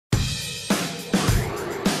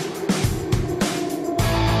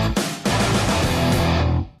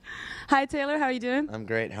Hi, Taylor. How are you doing? I'm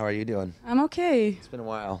great. How are you doing? I'm okay. It's been a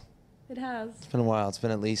while. It has. It's been a while. It's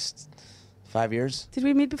been at least 5 years. Did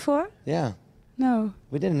we meet before? Yeah. No.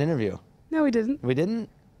 We did an interview. No, we didn't. We didn't?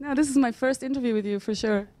 No, this is my first interview with you for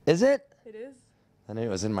sure. Is it? It is. I knew it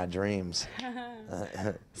was in my dreams.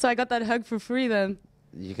 So I got that hug for free then.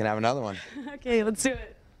 You can have another one. Okay, let's do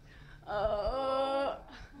it.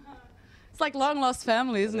 It's like long lost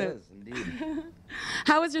family, isn't it? It is, indeed.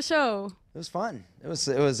 How was your show? It was fun.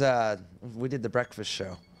 We did the breakfast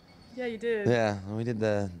show. Yeah, you did. Yeah, we did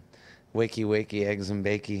the wakey eggs and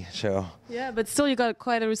bakey show. Yeah, but still you got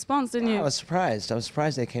quite a response, didn't you? I was surprised. I was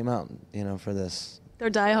surprised they came out, for this. They're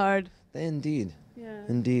diehard. Indeed. Yeah.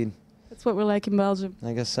 Indeed. That's what we're like in Belgium.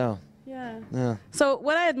 I guess so. Yeah. Yeah. So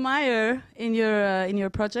what I admire in your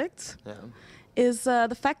project Yeah. is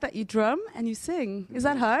the fact that you drum and you sing. Is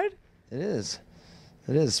that hard? It is.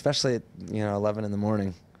 It is, especially at 11 in the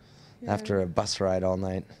morning after a bus ride all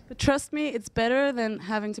night. But trust me, it's better than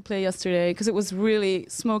having to play yesterday because it was really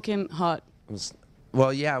smoking hot. It was,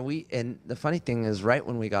 well, yeah. And the funny thing is, right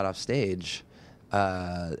when we got off stage,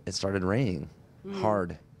 it started raining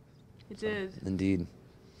hard. It did. Indeed.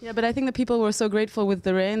 Yeah, but I think the people were so grateful with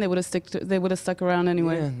the rain they would have stuck around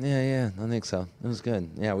anyway. Yeah. I think so. It was good.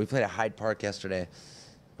 Yeah, we played at Hyde Park yesterday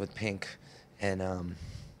with Pink, and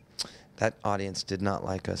that audience did not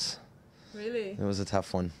like us. Really? It was a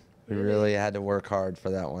tough one. We really had to work hard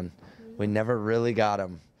for that one. We never really got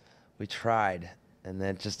them. We tried, and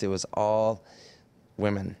then it was all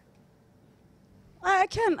women. I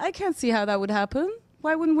can't see how that would happen.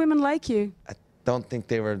 Why wouldn't women like you? I don't think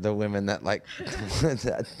they were the women that I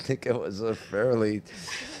think it was a fairly,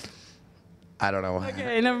 I don't know.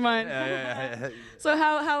 Okay, never mind. Yeah. So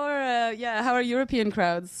how are European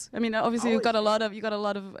crowds? I mean, obviously you got a lot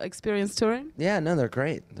of experience touring. Yeah, no, they're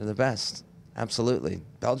great. They're the best. Absolutely.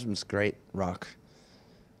 Belgium's great rock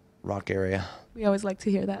area. We always like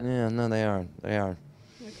to hear that. Yeah, no, they are. They are.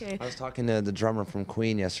 Okay. I was talking to the drummer from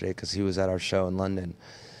Queen yesterday because he was at our show in London.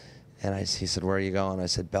 And he said, "Where are you going?" I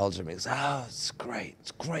said, "Belgium." He goes, "Oh, it's great.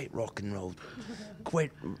 It's great rock and roll.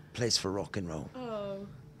 Great place for rock and roll." Oh,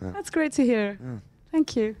 Yeah. that's great to hear. Yeah.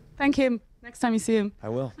 Thank you. Thank him next time you see him. I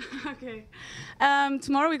will. Okay.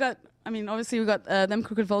 Tomorrow obviously we got them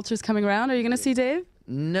Crooked Vultures coming around. Are you going to see Dave?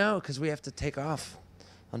 No, because we have to take off.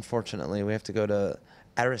 Unfortunately, we have to go to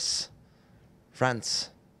Arras, France.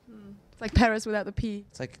 It's like Paris without the P.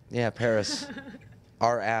 It's like, yeah, Paris.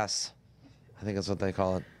 Our ass. I think that's what they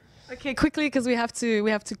call it. Okay, quickly, because we have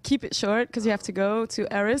to keep it short, because you have to go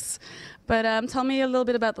to Arras. But tell me a little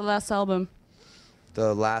bit about the last album.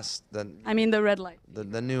 The Red Light.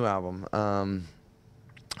 The new album.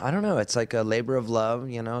 I don't know. It's like a labor of love.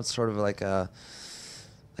 It's sort of like a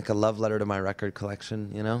love letter to my record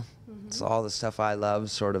collection. It's all the stuff I love,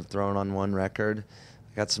 sort of thrown on one record.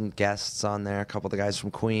 I got some guests on there. A couple of the guys from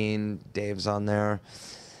Queen. Dave's on there.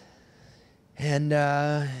 And,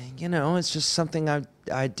 it's just something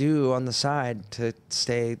I do on the side to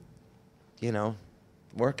stay,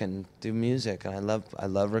 working, do music. And I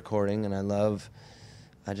love recording, and I love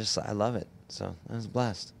it. So I was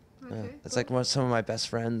blessed. Okay, yeah. It's cool. like some of my best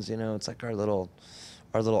friends, it's like our little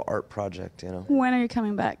art project, When are you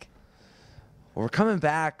coming back? Well, we're coming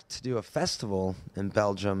back to do a festival in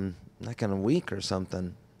Belgium, like in a week or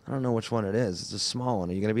something. I don't know which one it is. It's a small one.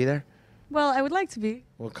 Are you going to be there? Well, I would like to be.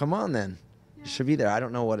 Well, come on then. You should be there. I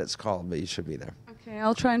don't know what it's called, but you should be there. Okay,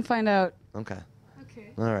 I'll try and find out. Okay.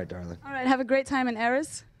 Okay. All right, darling. All right, have a great time in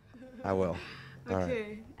Arras. I will. All right.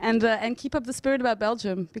 Okay. And keep up the spirit about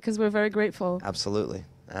Belgium, because we're very grateful. Absolutely.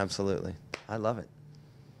 I love it.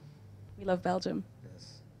 We love Belgium.